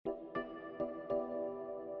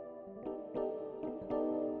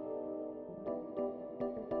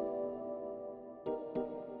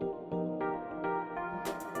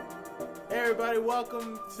everybody,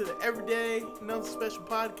 welcome to the Everyday Nothing Special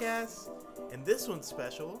podcast. And this one's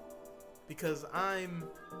special because I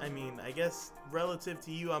guess relative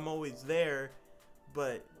to you, I'm always there,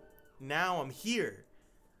 but now I'm here.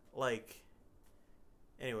 I'm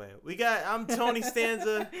Tony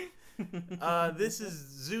Stanza. This is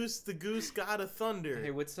Zeus the Goose, God of Thunder. Hey,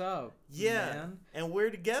 what's up? Yeah, man? And we're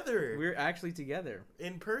together. We're actually together.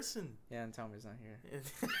 In person. Yeah, and Tommy's not here.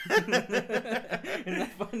 Isn't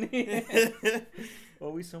that funny?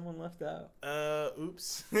 Always someone left out.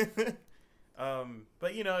 Oops.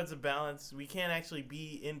 But it's a balance. We can't actually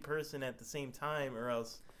be in person at the same time or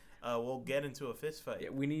else we'll get into a fist fight. Yeah,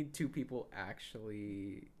 we need two people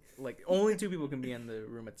actually... only two people can be in the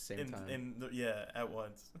room at the same time. At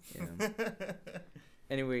once. Yeah.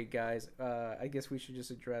 Anyway, guys, I guess we should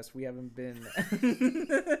just address we haven't been...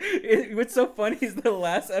 What's so funny is the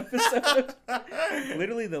last episode.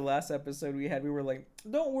 Literally the last episode we had, we were like,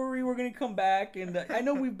 don't worry, we're going to come back. And I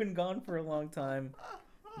know we've been gone for a long time,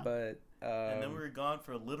 but... and then we were gone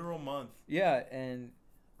for a literal month. Yeah, and...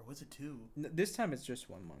 Or was it 2? This time it's just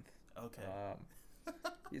 1 month. Okay.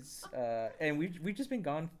 It's and we've just been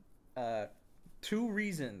gone 2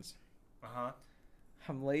 reasons.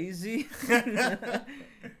 I'm lazy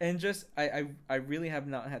and just I really have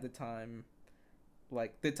not had the time.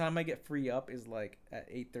 The time I get free up is at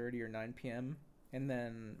 8:30 or 9 p.m. and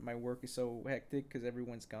then my work is so hectic because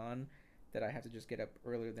everyone's gone that I have to just get up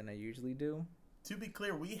earlier than I usually do. To be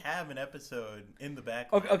clear, we have an episode in the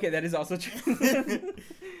back. Okay, that is also true.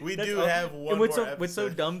 We do have one more episode. What's so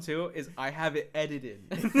dumb, too, is I have it edited.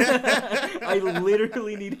 I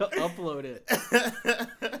literally need to upload it.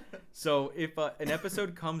 So if an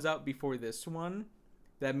episode comes out before this one,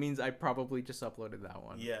 that means I probably just uploaded that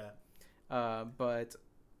one. Yeah. But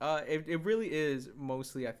it really is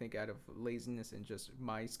mostly, I think, out of laziness and just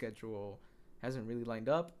my schedule hasn't really lined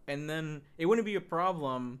up. And then it wouldn't be a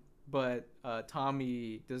problem... But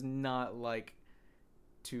Tommy does not like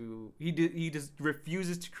to... He just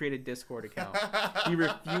refuses to create a Discord account. He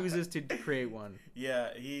refuses to create one.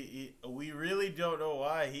 Yeah, we really don't know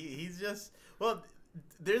why. He's just... Well,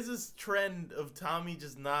 there's this trend of Tommy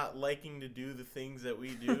just not liking to do the things that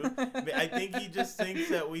we do. I think he just thinks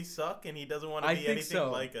that we suck and he doesn't want to be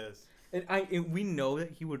anything like us. And we know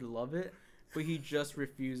that he would love it, but he just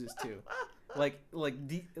refuses to.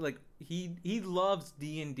 He loves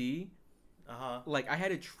D&D. I had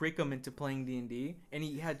to trick him into playing D&D, and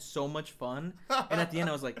he had so much fun. And at the end,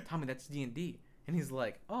 I was like, Tommy, that's D&D. And he's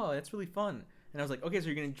like, oh, that's really fun. And I was like, okay, so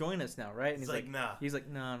you're gonna join us now, right? And he's like, nah. He's like,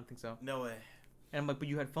 no, I don't think so. No way. And I'm like, but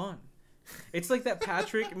you had fun. It's like that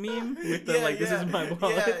Patrick meme with the this is my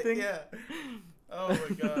wallet thing. Yeah. Oh my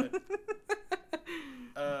god.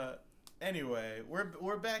 Anyway,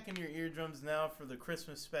 we're back in your eardrums now for the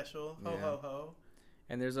Christmas special. Ho ho ho.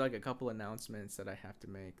 And there's a couple announcements that I have to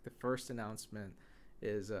make. The first announcement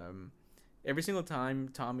is every single time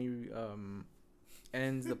Tommy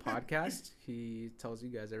ends the podcast, he tells you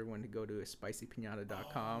guys, everyone, to go to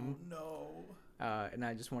spicypinata.com. Oh, no. And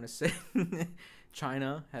I just want to say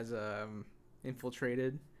China has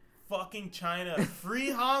infiltrated. Fucking China.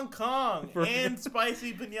 Free Hong Kong and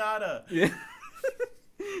Spicy Pinata. Yeah.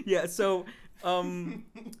 Yeah, so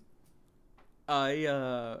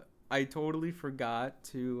I totally forgot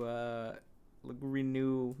to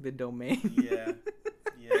renew the domain. Yeah.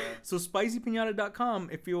 So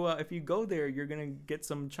spicypinata.com, if you go there, you're gonna get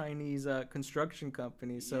some Chinese construction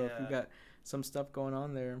companies. So if you got some stuff going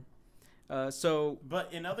on there. But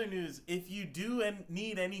in other news, if you do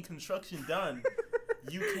need any construction done,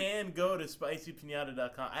 you can go to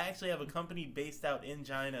spicypinata.com. I actually have a company based out in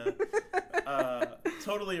China.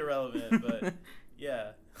 Totally irrelevant, but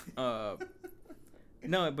yeah.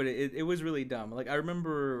 No, but it was really dumb. I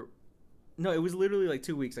remember, no, it was literally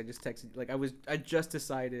 2 weeks. I just texted, I just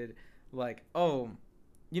decided, oh,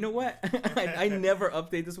 you know what? I never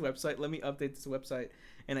update this website. Let me update this website.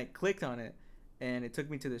 And I clicked on it, and it took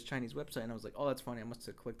me to this Chinese website, and I was like, oh, that's funny. I must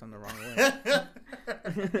have clicked on the wrong link.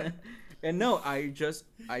 And no, it just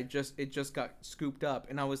got scooped up,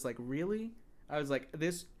 and I was like, really? I was like,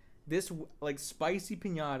 this Spicy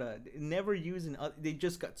Pinata, never using, they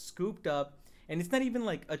just got scooped up. And it's not even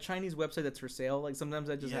a Chinese website that's for sale. Sometimes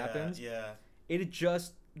that just happens. Yeah.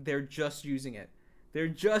 They're just using it. They're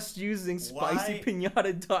just using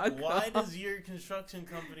spicypinata.com. Why does your construction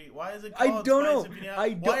company? Why is it I called don't Spicy know.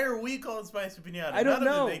 Pinata? Why are we called Spicy Pinata? I don't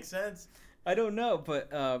know. None of it makes sense. I don't know, but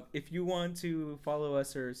if you want to follow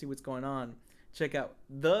us or see what's going on, check out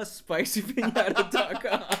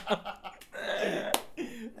thespicypinata.com.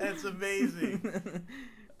 That's amazing.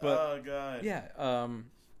 Oh god. Yeah.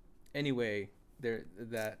 Anyway,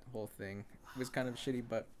 that whole thing was kind of shitty,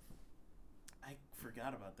 but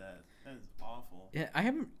forgot about that. That is awful. Yeah,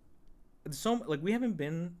 we haven't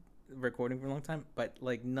been recording for a long time, but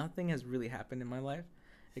like nothing has really happened in my life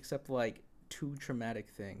except like 2 traumatic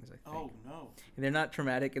things, I think. Oh no. And they're not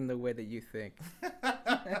traumatic in the way that you think.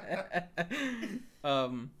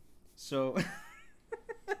 So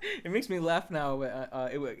it makes me laugh now.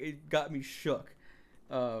 It got me shook.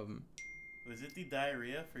 Was it the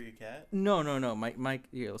diarrhea for your cat? No. Mike,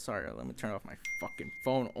 yeah, sorry. Let me turn off my fucking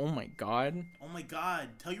phone. Oh my god. Oh my god.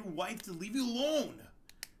 Tell your wife to leave you alone.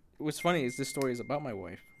 What's funny is this story is about my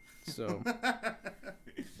wife. So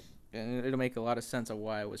and it'll make a lot of sense of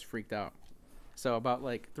why I was freaked out. So about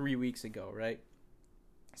like 3 weeks ago, right?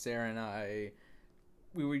 Sarah and I,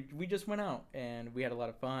 we just went out and we had a lot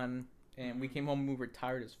of fun, and we came home and we were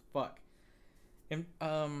tired as fuck. And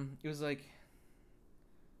it was like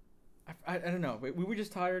I don't know, we were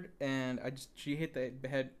just tired, and she hit the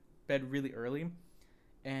bed really early,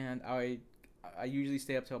 and I usually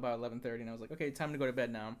stay up till about 11:30, and I was like, okay, time to go to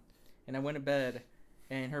bed now. And I went to bed,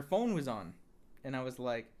 and her phone was on, and I was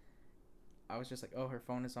just like, oh, her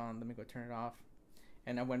phone is on, let me go turn it off.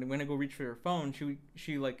 And I went to go reach for her phone,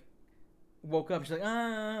 she like woke up, she's like,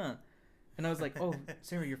 ah. And I was like, oh,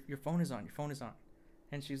 Sarah, your phone is on,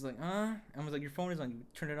 and she's like, I was like, your phone is on, you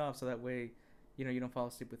turn it off so that way, you know, you don't fall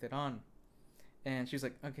asleep with it on. And she's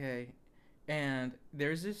like, okay. And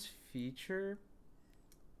there's this feature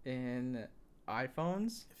in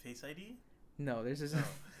iPhones. Face ID? No, there's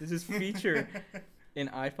this feature in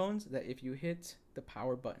iPhones that if you hit the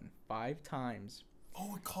power button 5 times,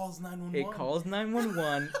 oh, it calls 911. It calls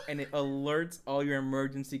 911 and it alerts all your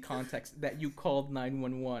emergency contacts that you called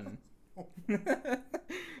 911.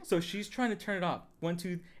 So she's trying to turn it off. 1,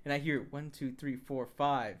 2, and I hear 1, 2, 3, 4,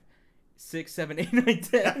 5, 6, 7, 8, 9,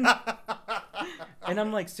 10. And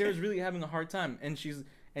I'm like, Sarah's really having a hard time, and she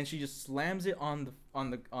just slams it on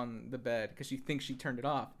the bed because she thinks she turned it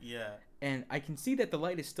off. Yeah. And I can see that the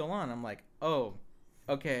light is still on. I'm like, oh,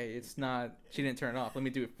 okay, it's not. She didn't turn it off. Let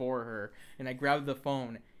me do it for her. And I grabbed the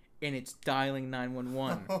phone, and it's dialing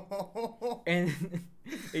 911. And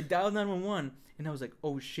it dialed 911, and I was like,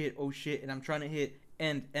 oh shit. And I'm trying to hit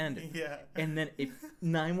end. Yeah. And then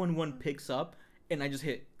 911 picks up, and I just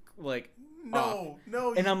hit like no.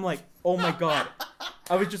 And I'm like, oh my god.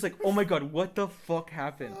 I was just like, oh my god, what the fuck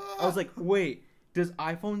happened? I was like, wait, does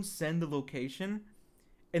iPhone send the location?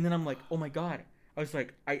 And then I'm like, oh my god. I was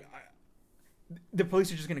like, the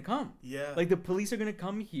police are just gonna come. Yeah. Like, the police are gonna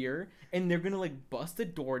come here, and they're gonna like bust the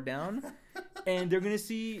door down, and they're gonna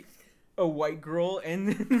see a white girl,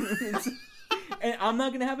 and and I'm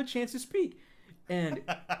not gonna have a chance to speak. And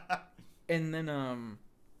then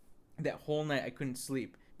that whole night I couldn't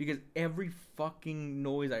sleep because every fucking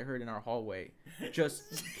noise I heard in our hallway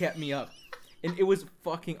just kept me up, and it was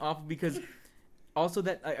fucking awful because. Also,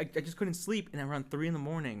 that I just couldn't sleep, and around 3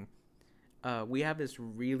 a.m, we have this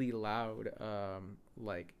really loud,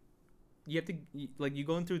 like, you have to, like, you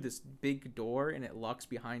go in through this big door, and it locks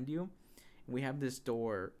behind you. And we have this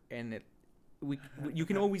door, and you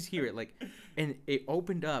can always hear it, like, and it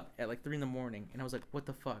opened up at like 3 a.m, and I was like, what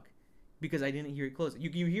the fuck? Because I didn't hear it close.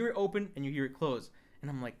 You hear it open, and you hear it close,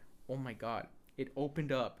 and I'm like, oh my god, it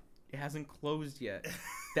opened up. It hasn't closed yet.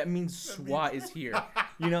 That means SWAT is here.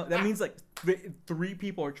 You know, that means like 3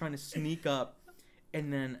 people are trying to sneak up,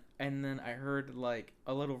 and then I heard like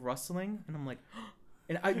a little rustling, and I'm like,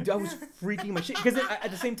 and I was freaking my shit because at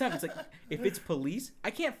the same time it's like if it's police,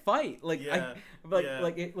 I can't fight. Like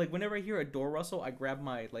like whenever I hear a door rustle, I grab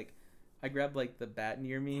the bat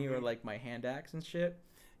near me or like my hand axe and shit.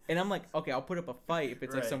 And I'm like, okay, I'll put up a fight if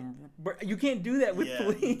it's like some. You can't do that with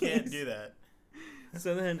police. You can't do that.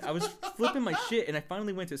 So then I was flipping my shit, and I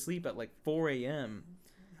finally went to sleep at like 4 a.m.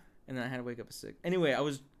 And then I had to wake up at 6. Anyway, I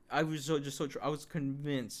was I was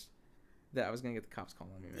convinced that I was gonna get the cops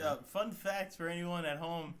calling on me. Man. Yeah. Fun facts for anyone at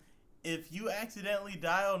home: if you accidentally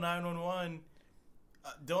dial 911,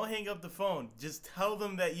 don't hang up the phone. Just tell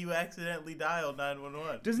them that you accidentally dialed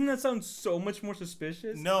 911. Doesn't that sound so much more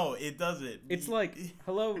suspicious? No, it doesn't. It's like,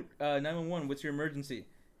 hello, 911. What's your emergency?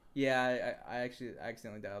 Yeah, I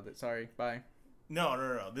accidentally dialed it. Sorry. Bye.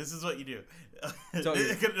 No. This is what you do.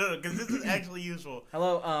 Because this is actually useful.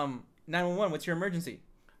 Hello, 911. What's your emergency?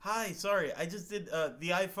 Hi, sorry. I just did the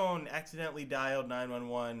iPhone accidentally dialed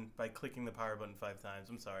 911 by clicking the power button 5 times.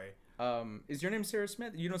 I'm sorry. Is your name Sarah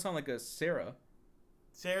Smith? You don't sound like a Sarah.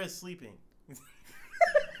 Sarah's sleeping.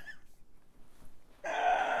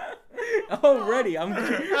 Already, I'm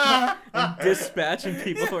dispatching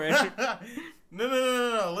people already.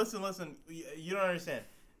 No. Listen. You don't understand.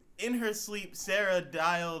 In her sleep, Sarah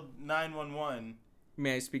dialed 911.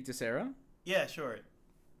 May I speak to Sarah? Yeah, sure.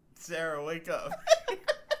 Sarah, wake up.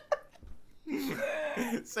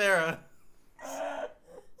 Sarah.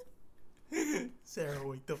 Sarah,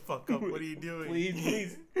 wake the fuck up. What are you doing?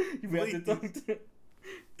 Please. You have to talk to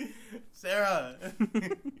Sarah.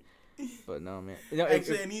 But no, man. No,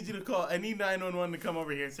 Actually, I need you to call. I need 911 to come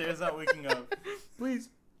over here. Sarah's not waking up. Please.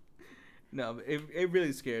 No, it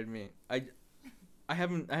really scared me. I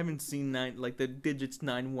haven't seen the digits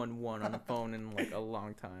 911 on the phone in like a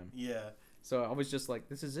long time. Yeah. So I was just like,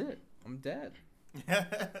 this is it. I'm dead.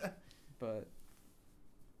 But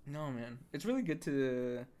no, man. It's really good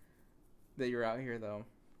that you're out here though.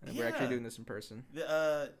 And we're actually doing this in person.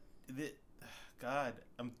 God,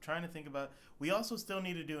 I'm trying to think about. We also still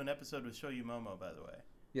need to do an episode with Show You Momo, by the way.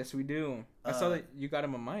 Yes, we do. I saw that you got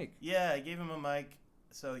him a mic. Yeah, I gave him a mic,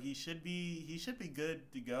 so he should be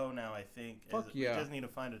good to go now. I think. Fuck yeah. We just need to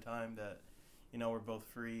find a time that, we're both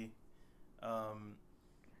free. But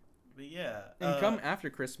yeah. And come after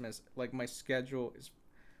Christmas, like my schedule's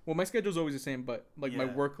always the same, but like my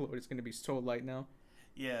workload is gonna be so light now.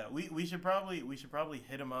 Yeah, we should probably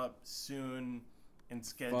hit him up soon. And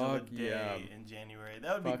schedule a day in January.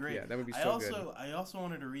 That would be great. Yeah, that would be so good. I also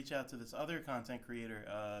wanted to reach out to this other content creator,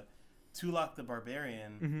 Tulak the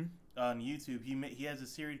Barbarian, on YouTube. He has a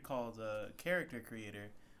series called Character Creator,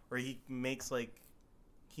 where he makes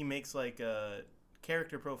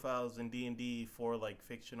character profiles in D&D for like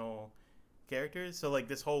fictional characters. So like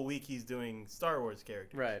this whole week he's doing Star Wars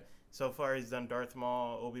characters. Right. So far he's done Darth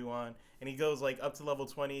Maul, Obi-Wan, and he goes like up to level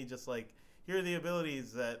 20, just like. Here are the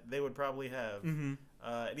abilities that they would probably have. Mm-hmm.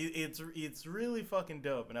 It's really fucking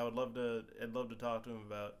dope, and I'd love to talk to him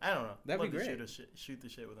about. I don't know. That'd be great. Shoot the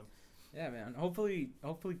shit with him. Yeah, man. Hopefully,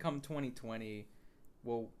 come 2020,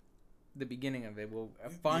 the beginning of it, we'll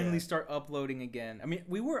finally start uploading again. I mean,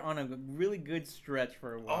 we were on a really good stretch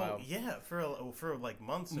for a while. Oh yeah, for like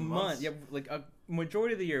months and months. Yeah, like a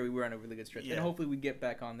majority of the year we were on a really good stretch, and hopefully we get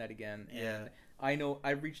back on that again. Yeah. And I know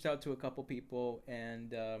I reached out to a couple people,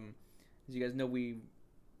 and as you guys know,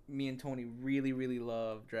 me and Tony really, really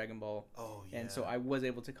love Dragon Ball. Oh yeah. And so I was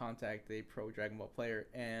able to contact a pro Dragon Ball player,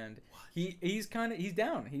 and he's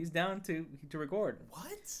down. He's down to record.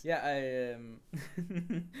 What? Yeah,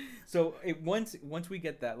 so once we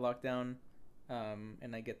get that locked down,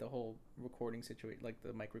 and I get the whole recording situation, like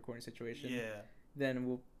the mic recording situation. Yeah. Then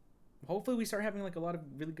we'll hopefully we start having like a lot of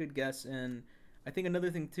really good guests, and I think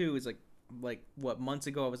another thing too is like what months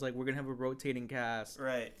ago I was like, we're gonna have a rotating cast.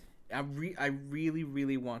 Right. I really,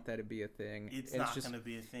 really want that to be a thing. It's not going to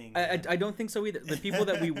be a thing. I don't think so either. The people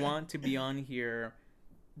that we want to be on here,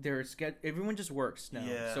 everyone just works now.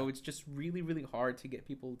 Yeah. So it's just really, really hard to get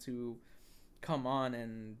people to come on.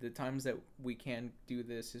 And the times that we can do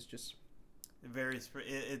this is just...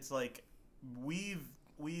 It's like we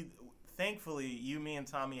thankfully, you, me, and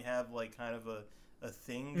Tommy have like kind of a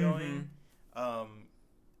thing going. Mm-hmm.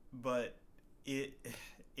 But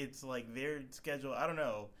it's like their schedule, I don't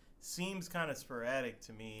know, seems kind of sporadic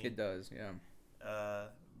to me. It does, yeah.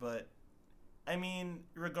 But I mean,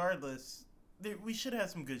 regardless, we should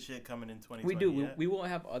have some good shit coming in 2020. We do. We will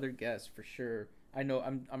have other guests for sure. I know.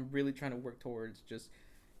 I'm really trying to work towards just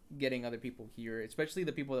getting other people here, especially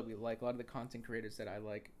the people that we like. A lot of the content creators that I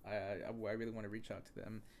like. I really want to reach out to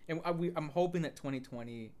them, and I'm hoping that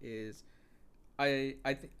 2020 is. I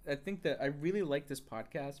think that I really like this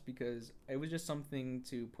podcast because it was just something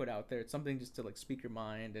to put out there. It's something just to like speak your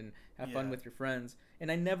mind and have fun with your friends.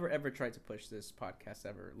 And I never ever tried to push this podcast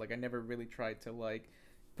ever. Like I never really tried to like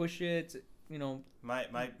push it. You know,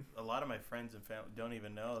 a lot of my friends and family don't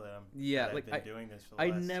even know that I've been doing this for the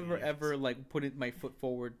last 2 years. I never ever like put my foot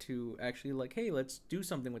forward to actually like, hey, let's do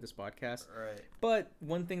something with this podcast. Right. But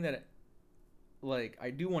one thing that like I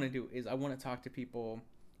do want to do is I want to talk to people.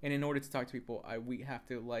 And in order to talk to people, we have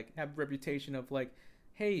to like have a reputation of like,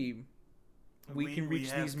 hey, we can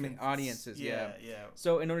reach these audiences. Yeah.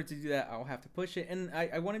 So in order to do that, I'll have to push it, and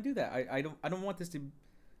I want to do that. I don't want this to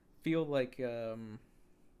feel like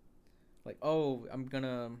oh, I'm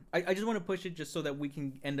gonna. I just want to push it just so that we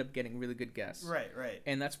can end up getting really good guests. Right.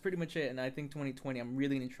 And that's pretty much it. And I think 2020, I'm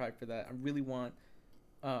really gonna try for that. I really want.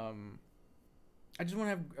 I just want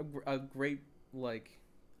to have a great like.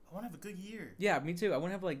 I want to have a good year. Yeah, me too. I want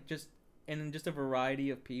to have like just a variety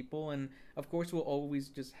of people, and of course we'll always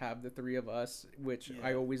just have the three of us, which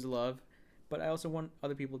I always love. But I also want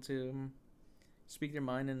other people to speak their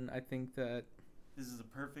mind, and I think that this is a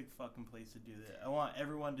perfect fucking place to do that. I want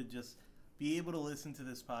everyone to just be able to listen to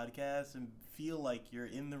this podcast and feel like you're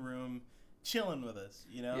in the room chilling with us,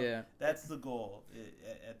 you know? Yeah. That's the goal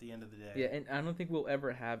at the end of the day. Yeah, and I don't think we'll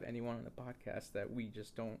ever have anyone on the podcast that we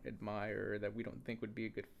just don't admire or that we don't think would be a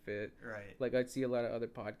good fit. Right. Like, I'd see a lot of other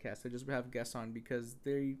podcasts that just have guests on because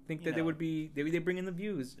they think that they would be, they bring in the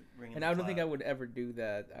views. And I don't think I would ever do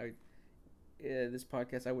that. This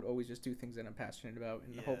podcast, I would always just do things that I'm passionate about.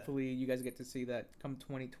 And hopefully you guys get to see that come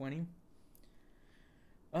 2020.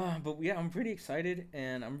 But yeah, I'm pretty excited,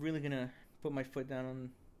 and I'm really going to put my foot down on...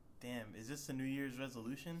 Damn, is this the New Year's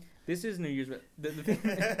resolution? This is New Year's.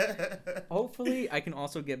 Hopefully, I can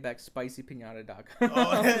also get back spicypinata.com.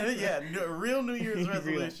 Oh, yeah, real New Year's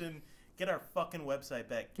resolution. Get our fucking website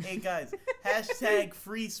back. Hey, guys, hashtag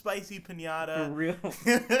free spicy pinata. For real.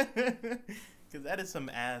 Because that is some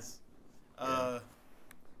ass. Yeah.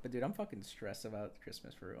 But, dude, I'm fucking stressed about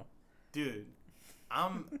Christmas, for real. Dude,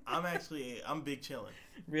 I'm big chilling.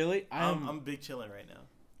 Really? I'm big chilling right now.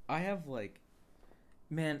 I have, like...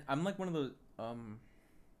 Man, I'm like one of those,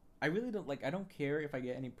 I really don't, like, I don't care if I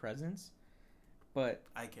get any presents, but...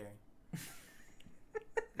 I care.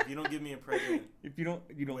 If you don't give me a present, if you don't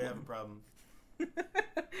we have a problem.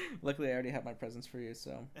 Luckily, I already have my presents for you,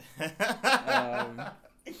 so...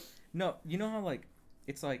 No, you know how, like,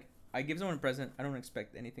 it's like, I give someone a present, I don't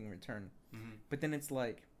expect anything in return. Mm-hmm. But then it's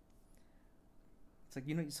like,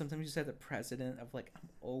 you know, sometimes you just have the precedent of, like, I'm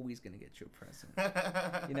always going to get you a present.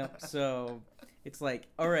 You know? So, it's like,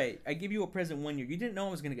 all right, I give you a present one year. You didn't know I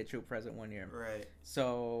was going to get you a present one year. Right.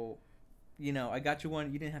 So, you know, I got you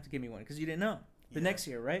one. You didn't have to give me one because you didn't know. The next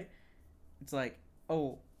year, right? It's like,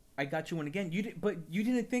 oh, I got you one again. But you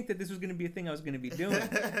didn't think that this was going to be a thing I was going to be doing.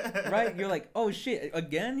 Right? You're like, oh, shit,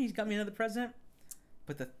 again? He's got me another present?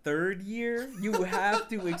 But the third year, you have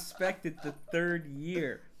to expect it the third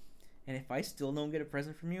year. And if I still don't get a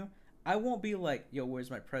present from you, I won't be like, yo, where's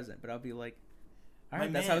my present? But I'll be like, all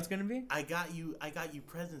right, that's how it's gonna be. I got you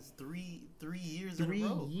presents three years in a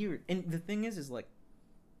row. 3 years. And the thing is like,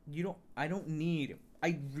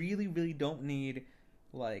 I really, really don't need,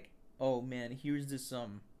 like, oh man, here's this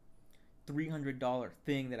 $300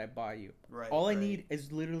 thing that I buy you. Right. All I need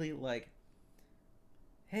is literally like,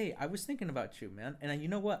 hey, I was thinking about you, man. And you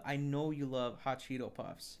know what? I know you love hot Cheeto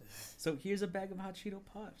Puffs. So here's a bag of hot Cheeto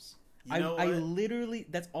Puffs. I literally,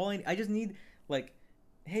 that's all I just need, like,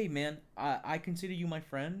 hey, man, I consider you my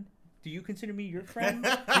friend. Do you consider me your friend?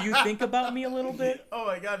 Do you think about me a little bit? Oh,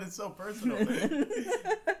 my God, it's so personal.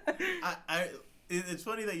 It's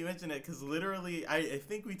funny that you mentioned it because literally, I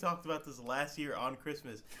think we talked about this last year on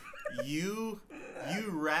Christmas. You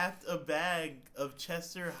wrapped a bag of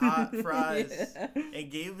Chester hot fries and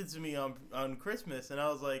gave it to me on Christmas, and I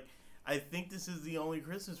was like, I think this is the only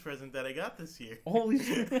Christmas present that I got this year. Holy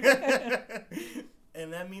shit.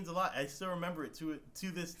 And that means a lot. I still remember it to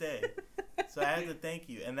this day. So I had to thank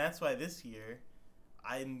you. And that's why this year,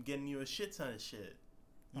 I'm getting you a shit ton of shit.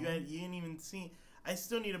 You didn't even see. I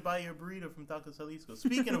still need to buy you a burrito from Taco Jalisco.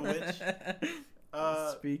 Speaking of which,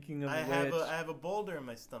 I have a boulder in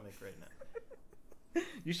my stomach right now.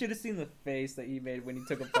 You should have seen the face that he made when he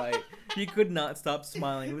took a bite. He could not stop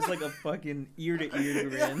smiling. It was like a fucking ear-to-ear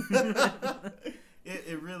grin.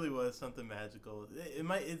 It really was something magical.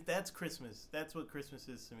 That's Christmas. That's what Christmas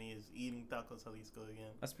is to me, is eating Taco Jalisco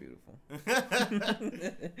again. That's beautiful.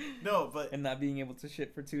 No, but... And not being able to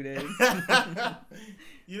shit for 2 days.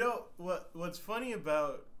 You know, what's funny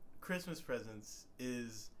about Christmas presents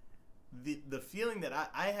is the feeling that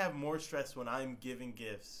I have more stress when I'm giving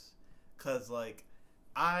gifts. Because, like...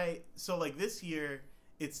 So this year,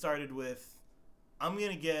 it started with, I'm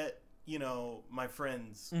going to get, you know, my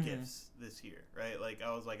friends gifts this year, right? Like,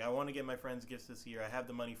 I was like, I want to get my friends gifts this year. I have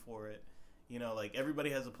the money for it. You know, like, everybody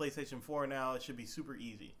has a PlayStation 4 now. It should be super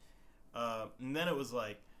easy. And then it was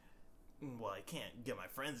like, well, I can't get my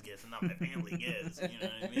friends gifts and not my family gifts. You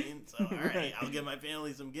know what I mean? So, all right, I'll get my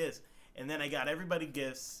family some gifts. And then I got everybody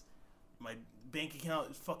gifts. My bank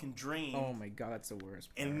account is fucking drained. Oh, my God, that's the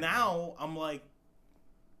worst part. And now I'm like,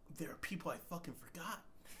 there are people I fucking forgot.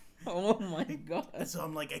 Oh my God. So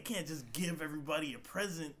I'm like, I can't just give everybody a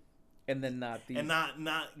present and then not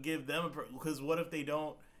give them a present, because what if they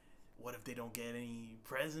don't get any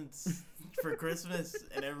presents for Christmas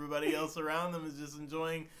and everybody else around them is just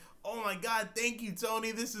enjoying, oh my God, thank you,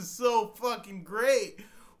 Tony, this is so fucking great.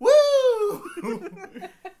 Woo!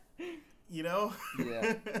 You know?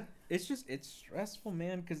 Yeah. It's stressful,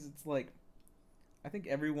 man, because it's like, I think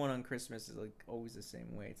everyone on Christmas is like always the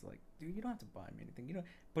same way. It's like, dude, you don't have to buy me anything, you know.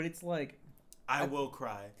 But it's like, I will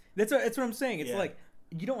cry. That's what I'm saying. It's like,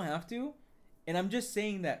 you don't have to, and I'm just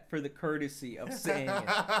saying that for the courtesy of saying it.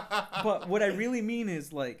 But what I really mean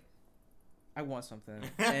is like, I want something,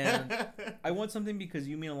 and I want something because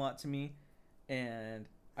you mean a lot to me, and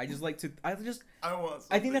I just like to. I want.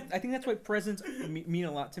 Something. I think that's why presents mean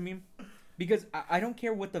a lot to me, because I don't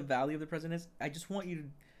care what the value of the present is. I just want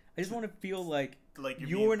to feel like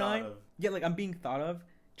you and I. Yeah, like I'm being thought of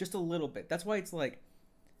just a little bit. That's why it's like,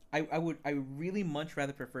 I really much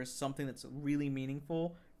rather prefer something that's really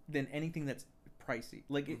meaningful than anything that's pricey.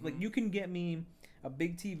 Like like you can get me a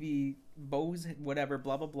big TV, Bose, whatever,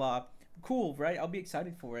 blah blah blah. Cool, right? I'll be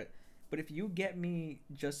excited for it. But if you get me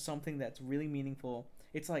just something that's really meaningful,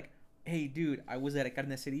 it's like, hey, dude, I was at a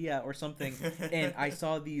carniceria or something, and I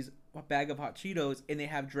saw a bag of hot Cheetos, and they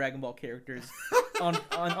have Dragon Ball characters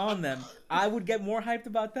on them. I would get more hyped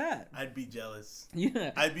about that. I'd be jealous.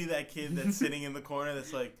 Yeah. I'd be that kid that's sitting in the corner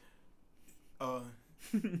that's like, was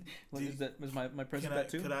my present that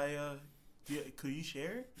too? Could you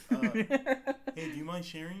share? Hey, do you mind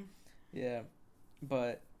sharing? Yeah,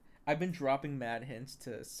 but I've been dropping mad hints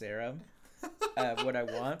to Sarah what I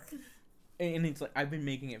want, and it's like I've been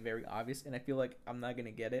making it very obvious, and I feel like I'm not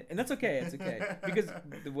gonna get it, and that's okay. It's okay because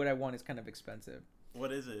what I want is kind of expensive.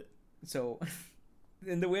 What is it? So,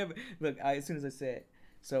 and the way as soon as I say it,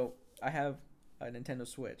 so I have a Nintendo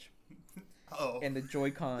Switch. Oh. And the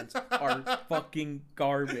Joy-Cons are fucking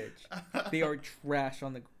garbage. They are trash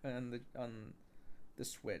on the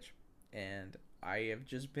Switch, and I have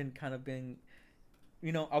just been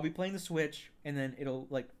I'll be playing the Switch, and then it'll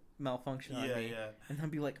like malfunction on me, and I'll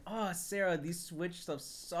be like, "Oh, Sarah, these Switch stuff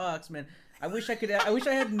sucks, man. I wish I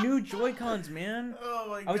had new Joy-Cons, man." Oh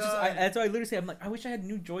my god! That's what I literally say. I'm like, I wish I had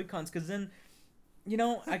new Joy-Cons, because then,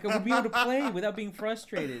 I would be able to play without being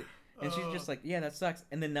frustrated. And she's just like, yeah, that sucks.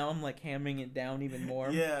 And then now I'm like hammering it down even more.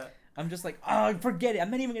 Yeah. I'm just like, oh, forget it. I'm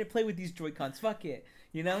not even gonna play with these Joy-Cons. Fuck it.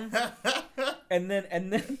 And then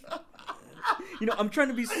I'm trying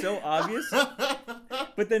to be so obvious.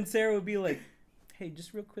 But then Sarah would be like, hey,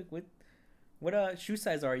 just real quick, what shoe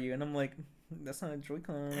size are you? And I'm like, that's not a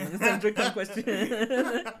Joy-Con. That's not a Joy-Con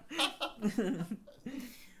question.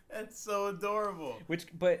 That's so adorable.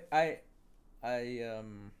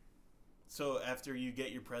 So after you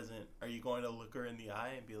get your present, are you going to look her in the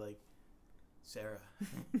eye and be like, Sarah,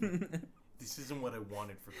 this isn't what I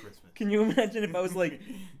wanted for Christmas? Can you imagine if I was like,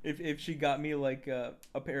 if she got me like a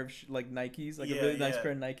pair of Nikes, like a really nice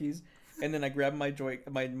pair of Nikes, and then I grab my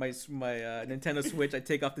Nintendo Switch, I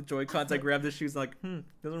take off the Joy-Cons, I grab the shoes, like, doesn't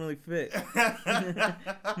really fit. I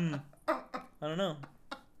don't know.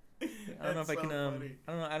 I don't know if I can. Funny.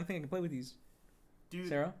 I don't know. I don't think I can play with these. Dude,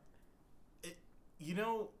 Sarah,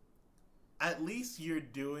 at least you're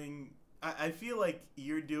doing. I feel like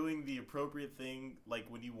you're doing the appropriate thing, like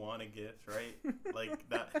when you want a gift, right? Like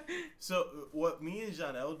that. So what me and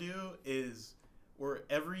Janelle do is, we're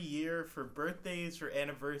every year for birthdays, for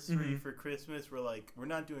anniversary, for Christmas, we're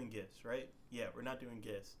not doing gifts, right? Yeah, we're not doing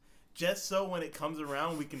gifts. Just so when it comes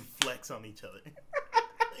around, we can flex on each other.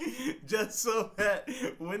 Just so that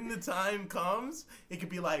when the time comes, it could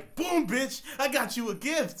be like, boom, bitch, I got you a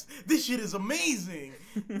gift. This shit is amazing.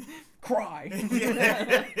 Cry.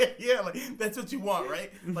 Yeah, like, that's what you want,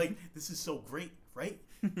 right? Like, this is so great, right?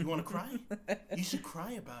 You want to cry? You should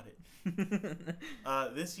cry about it.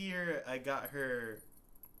 This year, I got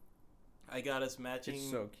us matching. It's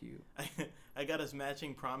so cute. I got us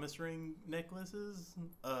matching promise ring necklaces.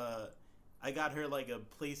 I got her like a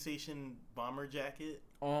PlayStation bomber jacket.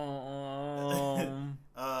 Oh.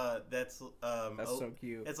 That's so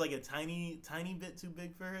cute. It's like a tiny bit too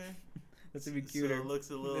big for her. That's even cuter. So it looks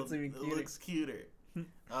looks cuter.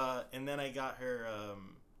 And then I got her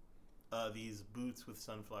these boots with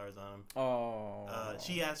sunflowers on them. Oh.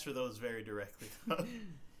 She asked for those very directly.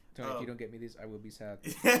 Tony, if you don't get me these, I will be sad.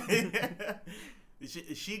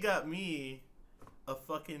 She got me a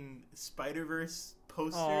fucking Spider-Verse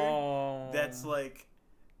poster that's like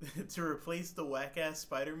to replace the whack-ass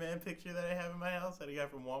Spider-Man picture that I have in my house that I got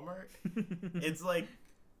from Walmart. It's like,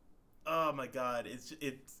 oh my god,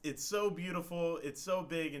 it's so beautiful, it's so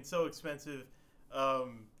big and so expensive,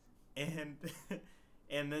 and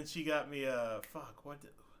then she got me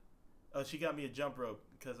she got me a jump rope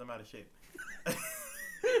because I'm out of shape.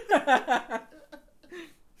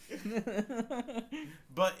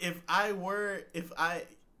 But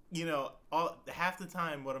half the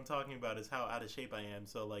time what I'm talking about is how out of shape I am.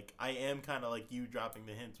 So like I am kind of like you dropping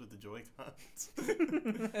the hints with the Joy-Cons.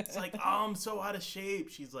 It's like, oh, I'm so out of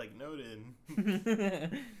shape. She's like, noted.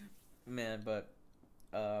 Man, but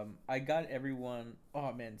I got everyone.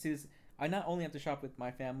 Oh man, see this. I not only have to shop with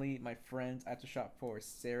my family, my friends. I have to shop for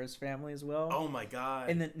Sarah's family as well. Oh my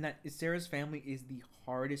god! And then Sarah's family is the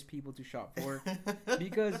hardest people to shop for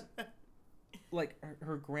because, like,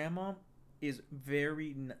 her grandma is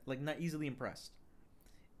very not easily impressed.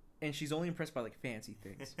 and she's only impressed by like fancy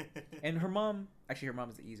things. And her mom is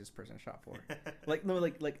the easiest person to shop for. Like no,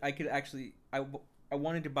 like I could actually I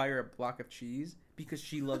wanted to buy her a block of cheese because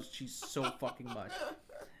she loves cheese so fucking much.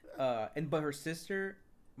 But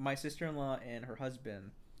my sister-in-law and her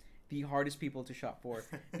husband, the hardest people to shop for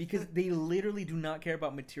because they literally do not care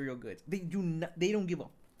about material goods. They don't give a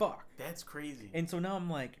fuck. That's crazy. And so now I'm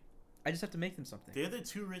like, I just have to make them something. They're the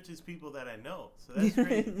two richest people that I know, so that's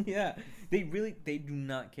crazy. Yeah, they do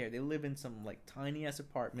not care. They live in some like tiny ass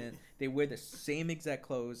apartment. They wear the same exact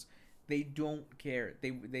clothes. They don't care.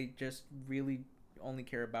 They just really only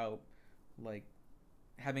care about like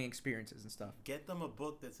having experiences and stuff. Get them a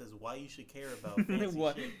book that says why you should care about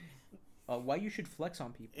fancy shit. Why you should flex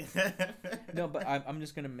on people. No, but I'm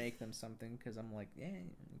just gonna make them something because I'm like, yeah,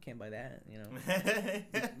 you can't buy that, you know.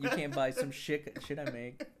 You can't buy some shit I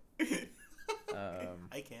make.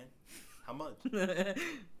 I can. How much?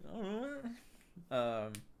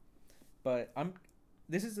 But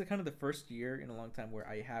this is kind of the first year in a long time where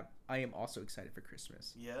I am also excited for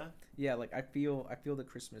Christmas. Yeah. Yeah, like I feel the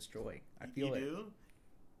Christmas joy. I feel it. You do?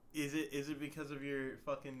 Is it because of your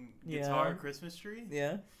fucking guitar Christmas tree?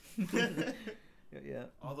 Yeah. Yeah.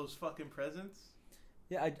 All those fucking presents?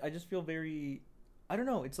 Yeah, I just feel very, I don't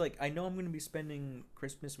know, it's like I know I'm going to be spending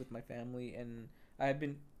Christmas with my family, and I've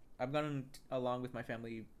gotten along with my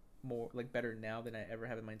family more like better now than I ever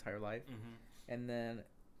have in my entire life. Mm-hmm. And then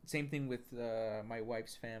same thing with my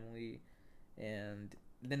wife's family, and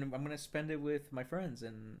then I'm going to spend it with my friends,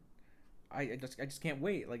 and I just can't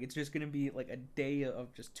wait. Like it's just gonna be like a day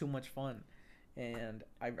of just too much fun, and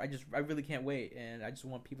I really can't wait. And I just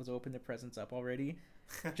want people to open their presents up already,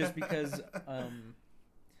 just because.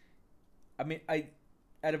 I mean,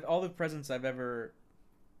 out of all the presents I've ever,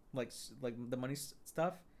 like the money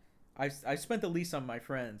stuff, I spent the least on my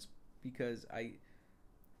friends because I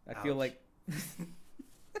feel like.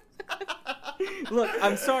 Look,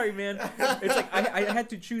 I'm sorry, man. It's like I had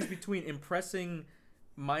to choose between impressing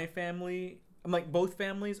my family, I'm like both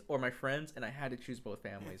families, or my friends, and I had to choose both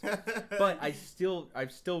families. But I've still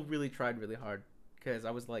really tried really hard because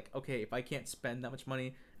I was like, okay, if I can't spend that much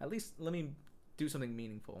money, at least let me do something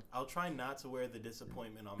meaningful. I'll try not to wear the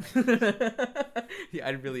disappointment on my face. Yeah,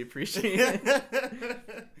 I'd really appreciate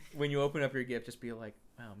it. When you open up your gift, just be like,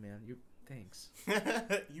 wow, man, thanks.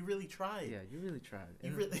 You really tried. Yeah, you really tried.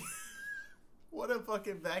 You really. What a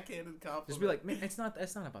fucking backhanded compliment. Just be like, man, it's not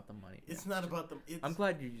about the money. It's not about the. I'm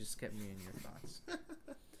glad you just kept me in your thoughts.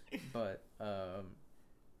 But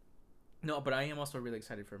no, but I am also really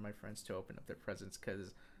excited for my friends to open up their presents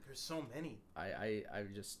because there's so many.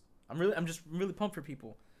 I'm just really pumped for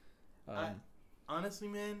people. Honestly,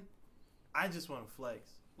 man, I just want to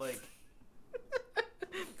flex. Like,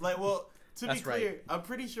 well, to be clear, right. I'm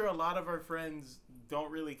pretty sure a lot of our friends don't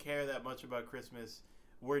really care that much about Christmas.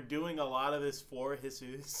 We're doing a lot of this for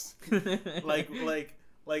Jesus. like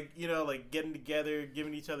you know, like getting together,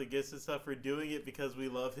 giving each other gifts and stuff. We're doing it because we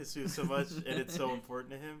love Jesus so much and it's so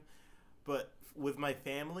important to him. But with my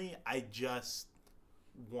family, I just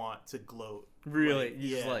want to gloat. Really?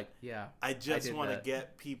 Yeah. I just want to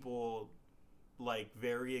get people like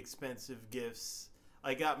very expensive gifts.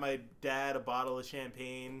 I got my dad a bottle of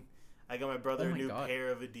champagne. I got my brother a new pair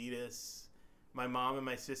of Adidas. My mom and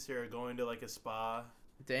my sister are going to like a spa.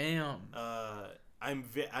 Damn.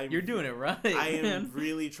 You're doing it right. I am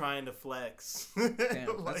really trying to flex.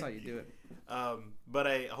 Damn, that's how you do it. But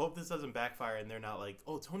I hope this doesn't backfire and they're not like,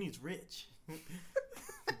 oh, Tony's rich.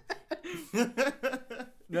 No,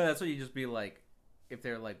 that's what you just be like. If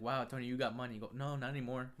they're like, wow, Tony, you got money. You go, no, not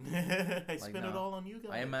anymore. I spent it all on you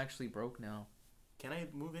guys. I am actually broke now. Can I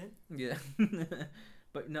move in? Yeah.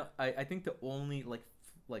 But no, I think the only like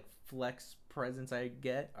flex presents I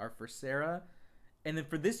get are for Sarah. And then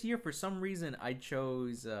for this year, for some reason, I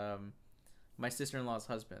chose my sister-in-law's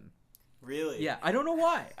husband. Really? Yeah, I don't know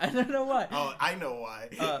why. Oh, I know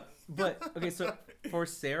why. But okay, so for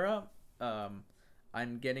Sarah, I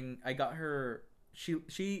got her.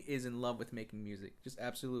 She is in love with making music. Just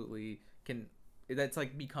absolutely can. That's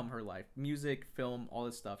like become her life. Music, film, all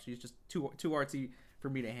this stuff. She's just too artsy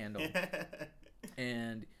for me to handle.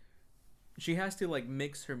 And she has to like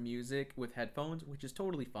mix her music with headphones, which is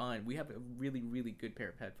totally fine. We have a really, really good pair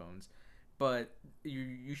of headphones, but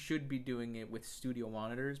you should be doing it with studio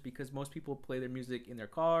monitors because most people play their music in their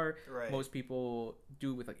car. Right. Most people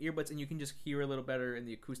do it with like earbuds, and you can just hear a little better in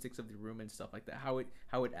the acoustics of the room and stuff like that. How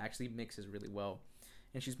it actually mixes really well.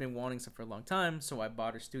 And she's been wanting some for a long time, so I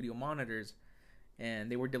bought her studio monitors,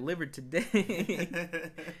 and they were delivered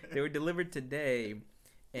today.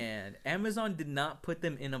 And Amazon did not put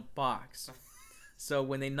them in a box. So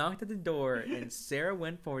when they knocked at the door and Sarah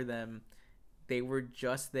went for them, they were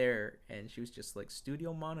just there, and she was just like,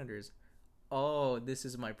 studio monitors. Oh, this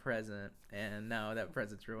is my present, and now that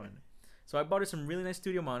present's ruined. So I bought her some really nice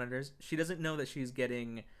studio monitors. She doesn't know that she's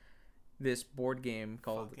getting this board game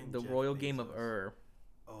called Fucking The Jeff Royal Bezos. Game of Ur,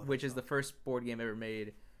 which is the first board game ever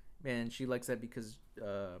made. And she likes that because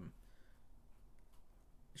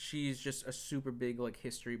she's just a super big like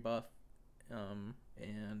history buff,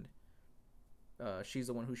 and she's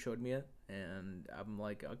the one who showed me it, and I'm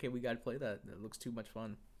like, okay, we gotta play that. That looks too much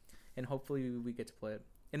fun, and hopefully we get to play it.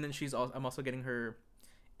 And then I'm also getting her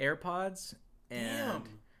AirPods, and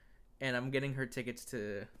I'm getting her tickets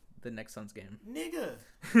to the next Suns game. Nigga,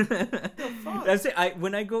 what the fuck? That's it.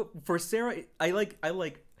 When I go for Sarah,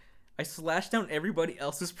 I slash down everybody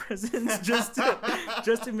else's presents just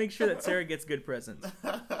to make sure that Sarah gets good presents.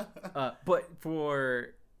 But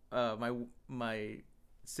for my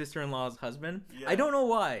sister-in-law's husband, I don't know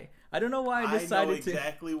why. I decided I know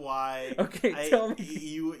exactly why. Okay, tell me.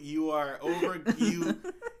 You are over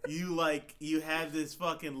you have this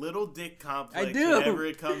fucking little dick complex I do. whenever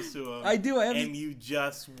it comes to him. I do. I have. And you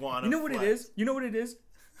just want to. You know what it is? You know what it is?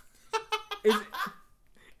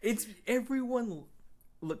 It's everyone.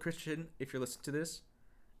 Look, Christian, if you're listening to this,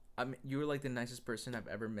 you're like the nicest person I've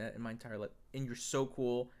ever met in my entire life, and you're so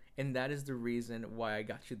cool, and that is the reason why I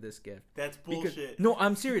got you this gift. That's bullshit. No,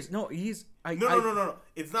 I'm serious. No, No.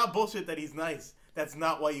 It's not bullshit that he's nice. That's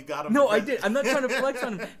not why you got him. No, I did. I'm not trying to flex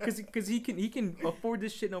on him because he can afford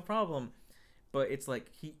this shit, no problem. But it's like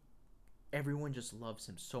everyone just loves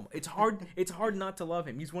him so much. It's hard not to love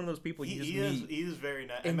him. He's one of those people you just meet. He is very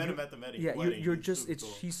nice. I met him at the wedding. Yeah,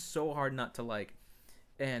 he's so hard not to like.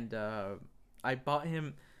 And I bought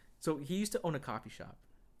him. So he used to own a coffee shop.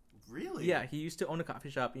 Really? Yeah, he used to own a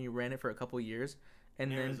coffee shop, and he ran it for a couple of years.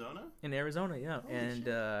 And Arizona? In Arizona, yeah.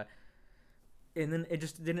 Holy And then it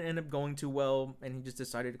just didn't end up going too well, and he just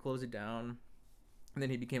decided to close it down. And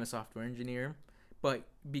then he became a software engineer. But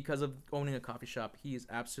because of owning a coffee shop, he is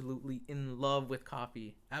absolutely in love with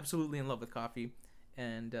coffee. Absolutely in love with coffee.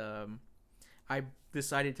 And I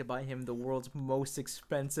decided to buy him the world's most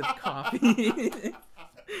expensive coffee.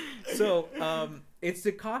 So it's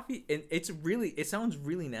the coffee, and it sounds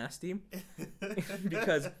really nasty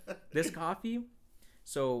because this coffee,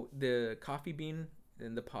 so the coffee bean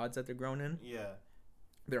and the pods that they're grown in,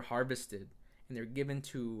 they're harvested and they're given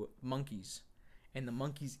to monkeys, and the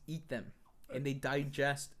monkeys eat them, and they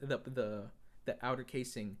digest the outer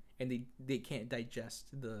casing, and they can't digest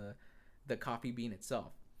the coffee bean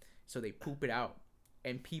itself, so they poop it out,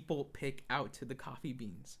 and people pick out the coffee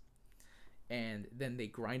beans. And then they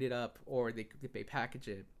grind it up, or they package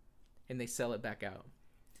it, and they sell it back out.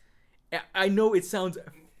 I know it sounds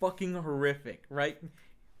fucking horrific, right?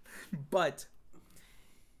 But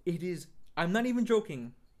it is. I'm not even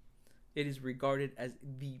joking. It is regarded as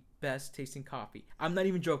the best tasting coffee. I'm not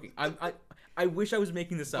even joking. I wish I was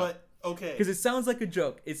making this up. But okay, because it sounds like a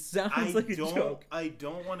joke. It sounds like a joke. I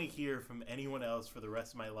don't want to hear from anyone else for the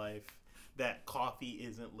rest of my life that coffee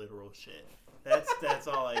isn't literal shit. That's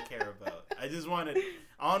all I care about. I just want it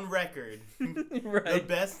on record. Right. The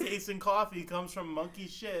best tasting coffee comes from monkey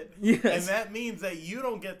shit. Yes. And that means that you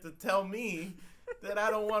don't get to tell me that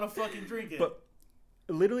I don't want to fucking drink it. But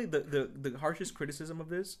literally the harshest criticism of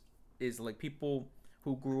this is like people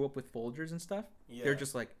who grew up with Folgers and stuff. Yeah. They're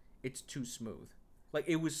just like, it's too smooth. Like,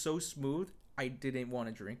 it was so smooth, I didn't want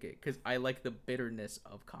to drink it because I like the bitterness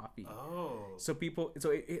of coffee. Oh. So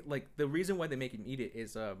it like the reason why they make him eat it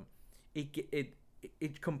is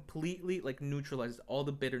it completely like neutralizes all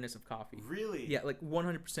the bitterness of coffee. Really? Yeah, like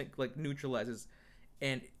 100% like neutralizes,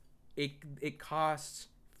 and it costs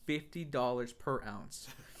 $50 per ounce.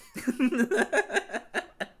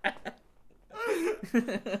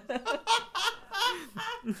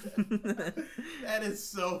 That is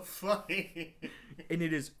so funny. And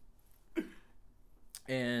it is.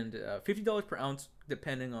 And $50 per ounce,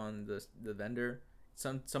 depending on the vendor.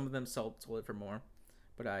 Some of them sold it for more,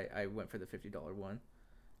 but I went for the $50 one,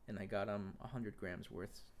 and I got 100 grams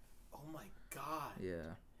worth. Oh my god.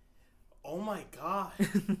 Yeah. Oh my god.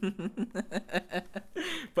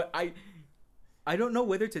 But I don't know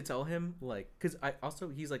whether to tell him, like, because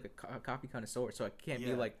he's like a coffee connoisseur, so I can't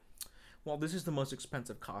be like, well, this is the most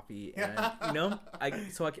expensive coffee, and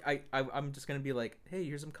I'm just gonna be like, hey,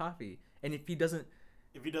 here's some coffee, and if he doesn't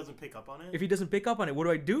pick up on it, what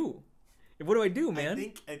do I do? What do I do,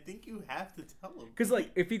 man? I think you have to tell him. Because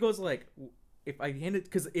like if he goes like, if I hand it,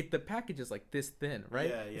 because the package is like this thin, right?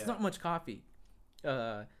 Yeah. It's not much coffee.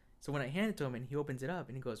 So when I hand it to him and he opens it up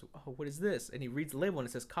and he goes, oh, what is this? And he reads the label and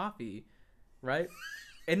it says coffee, right?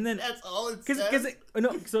 And then that's all it says.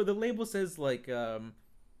 So the label says like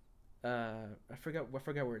I forgot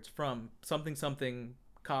where it's from. Something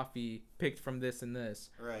coffee picked from this and this.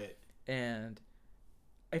 Right. And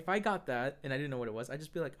if I got that and I didn't know what it was, I'd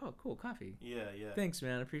just be like, oh, cool, coffee. Yeah. Thanks,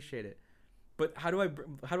 man. I appreciate it. But how do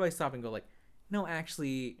I stop and go like, no,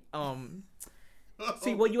 actually,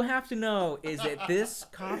 see, what you have to know is that this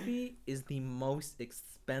coffee is the most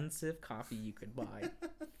expensive coffee you could buy.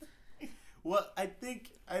 Well, I think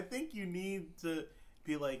you need to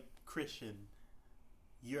be like Christian.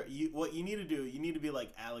 What you need to do, you need to be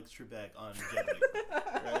like Alex Trebek on Jeopardy,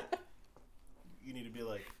 right? You need to be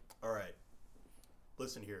like, all right,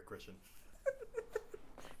 listen here, Christian.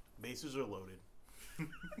 Bases are loaded.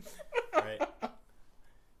 Right?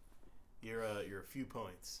 You're a few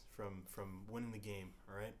points from winning the game,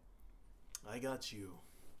 all right? I got you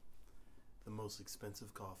the most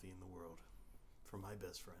expensive coffee in the world from my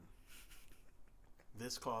best friend.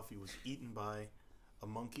 This coffee was eaten by a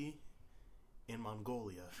monkey in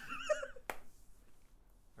Mongolia.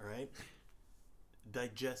 All right?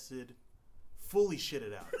 Digested, fully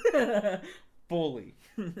shitted out. Fully.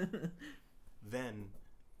 Then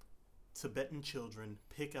Tibetan children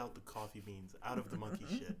pick out the coffee beans out of the monkey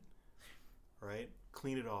shit. Right?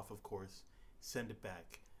 Clean it off, of course. Send it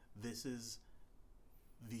back. This is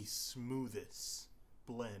the smoothest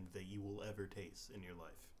blend that you will ever taste in your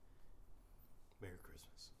life. Merry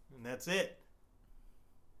Christmas. And that's it.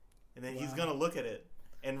 And then he's going to look at it.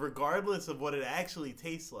 And regardless of what it actually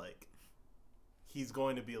tastes like, he's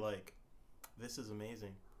going to be like, this is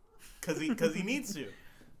amazing. Because he needs to.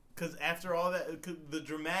 Because after all that, the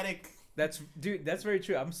dramatic... That's very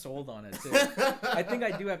true. I'm sold on it, too. I think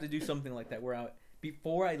I do have to do something like that where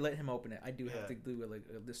before I let him open it, I do have to do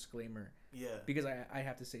a disclaimer. Yeah. Because I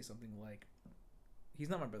have to say something like, he's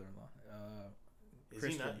not my brother-in-law. Is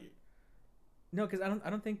Christian. he not? No, because I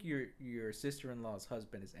don't think your sister-in-law's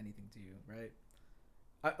husband is anything to you, right?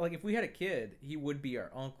 Like if we had a kid, he would be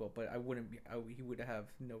our uncle, but he would have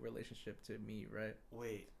no relationship to me, right?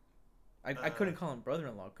 Wait. I couldn't call him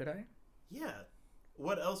brother-in-law, could I? Yeah.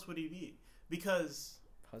 What else would he be? Because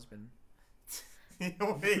husband.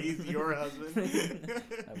 He's your husband.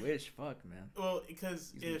 I wish. Fuck, man. Well,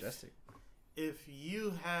 because he's majestic. If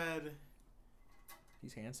you had,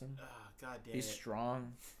 he's handsome. God damn. He's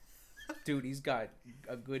strong. Dude, he's got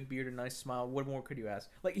a good beard, a nice smile. What more could you ask?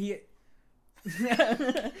 Like he.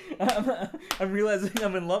 I'm realizing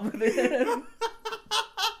I'm in love with him.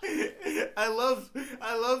 I love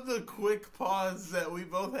the quick pause that we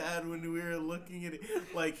both had when we were looking at it.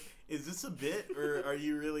 Like, is this a bit, or are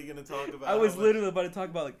you really gonna talk about? I was literally about to talk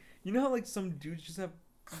about, like, you know how like some dudes just have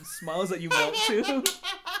smiles that you melt to.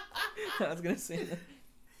 I was gonna say that.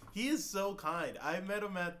 He is so kind. I met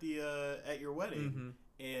him at your wedding,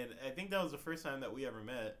 and I think that was the first time that we ever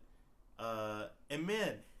met. And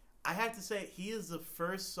man, I have to say, he is the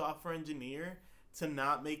first software engineer to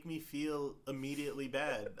not make me feel immediately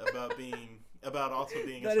bad about also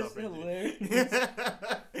being a software engineer.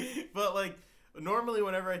 But like normally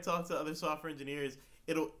whenever I talk to other software engineers,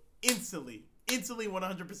 it'll instantly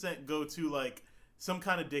 100% go to like some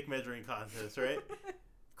kind of dick measuring contest, right?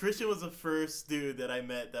 Christian was the first dude that I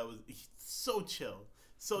met that was so chill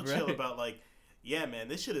about like, yeah, man,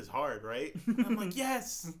 this shit is hard, right? And I'm like,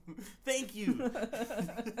 yes, thank you.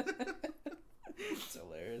 It's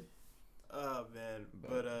hilarious. Oh man,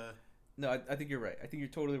 but no, I think you're right. I think you're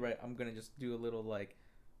totally right. I'm gonna just do a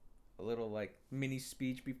little mini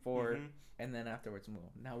speech before, and then afterwards,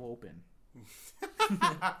 now open.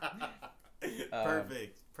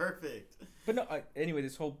 Perfect. But no, anyway,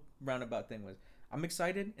 this whole roundabout thing was, I'm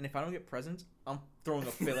excited, and if I don't get presents, I'm throwing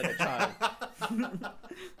a fit like a child.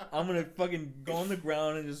 I'm gonna fucking go on the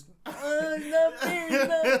ground and just, not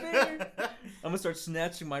fair. I'm gonna start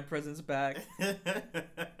snatching my presents back.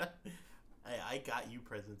 I got you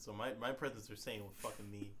presents, so my presents are saying with fucking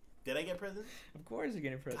me. Did I get presents? Of course you're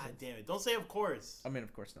getting presents. God damn it. Don't say of course. I mean,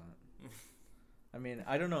 of course not. I mean,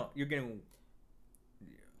 I don't know. You're getting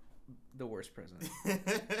the worst present.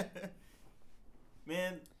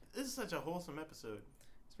 Man, this is such a wholesome episode.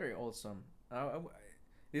 It's very wholesome.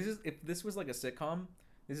 If this was like a sitcom,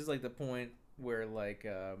 this is like the point where like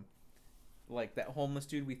that homeless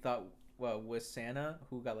dude we thought was Santa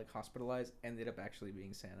who got like hospitalized ended up actually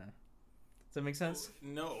being Santa. Does that make sense?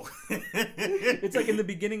 No. It's like in the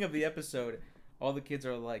beginning of the episode, all the kids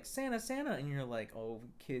are like, Santa, Santa. And you're like, oh,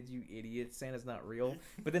 kids, you idiots. Santa's not real.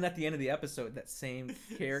 But then at the end of the episode, that same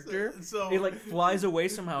character, it like flies away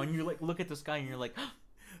somehow. And you like look at the sky and you're like,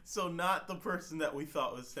 so not the person that we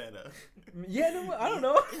thought was Santa. Yeah, no, I don't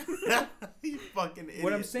know. You fucking idiot.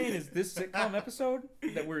 What I'm saying is this sitcom episode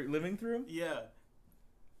that we're living through. Yeah.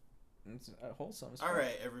 It's wholesome. It's All fun.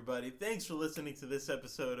 right, everybody. Thanks for listening to this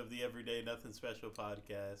episode of the Everyday Nothing Special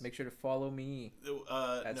podcast. Make sure to follow me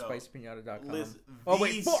at spicypinata.com.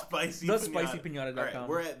 thespicypinata.com. All right,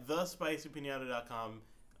 we're at thespicypinata.com.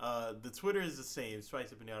 The Twitter is the same,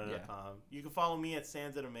 spicypinata.com. Yeah. You can follow me at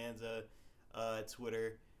Sansa at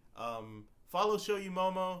Twitter. Follow Show You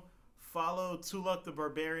Momo. Follow Tuluk the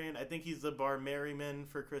Barbarian. I think he's the Bar Merryman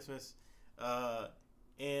for Christmas.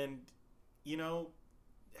 And, you know,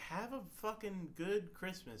 have a fucking good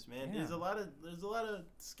Christmas, man. Yeah. There's a lot of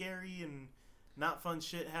scary and not fun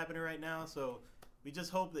shit happening right now, so we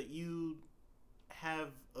just hope that you have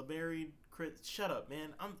a merry Christmas. Shut up,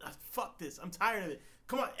 man. Fuck this. I'm tired of it.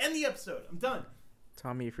 Come on, end the episode. I'm done.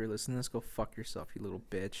 Tommy, if you're listening to this, go fuck yourself, you little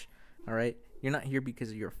bitch. All right? You're not here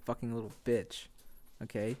because you're a fucking little bitch.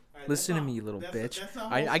 Okay? Right, listen to me, you little bitch.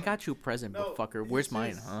 I got you a present, but fucker. Where's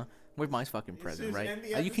mine, huh? Where's my fucking present, right?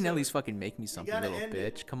 You can at least fucking make me something, little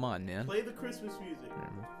bitch. Come on, man. Play the Christmas music.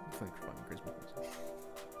 Play the fucking Christmas music.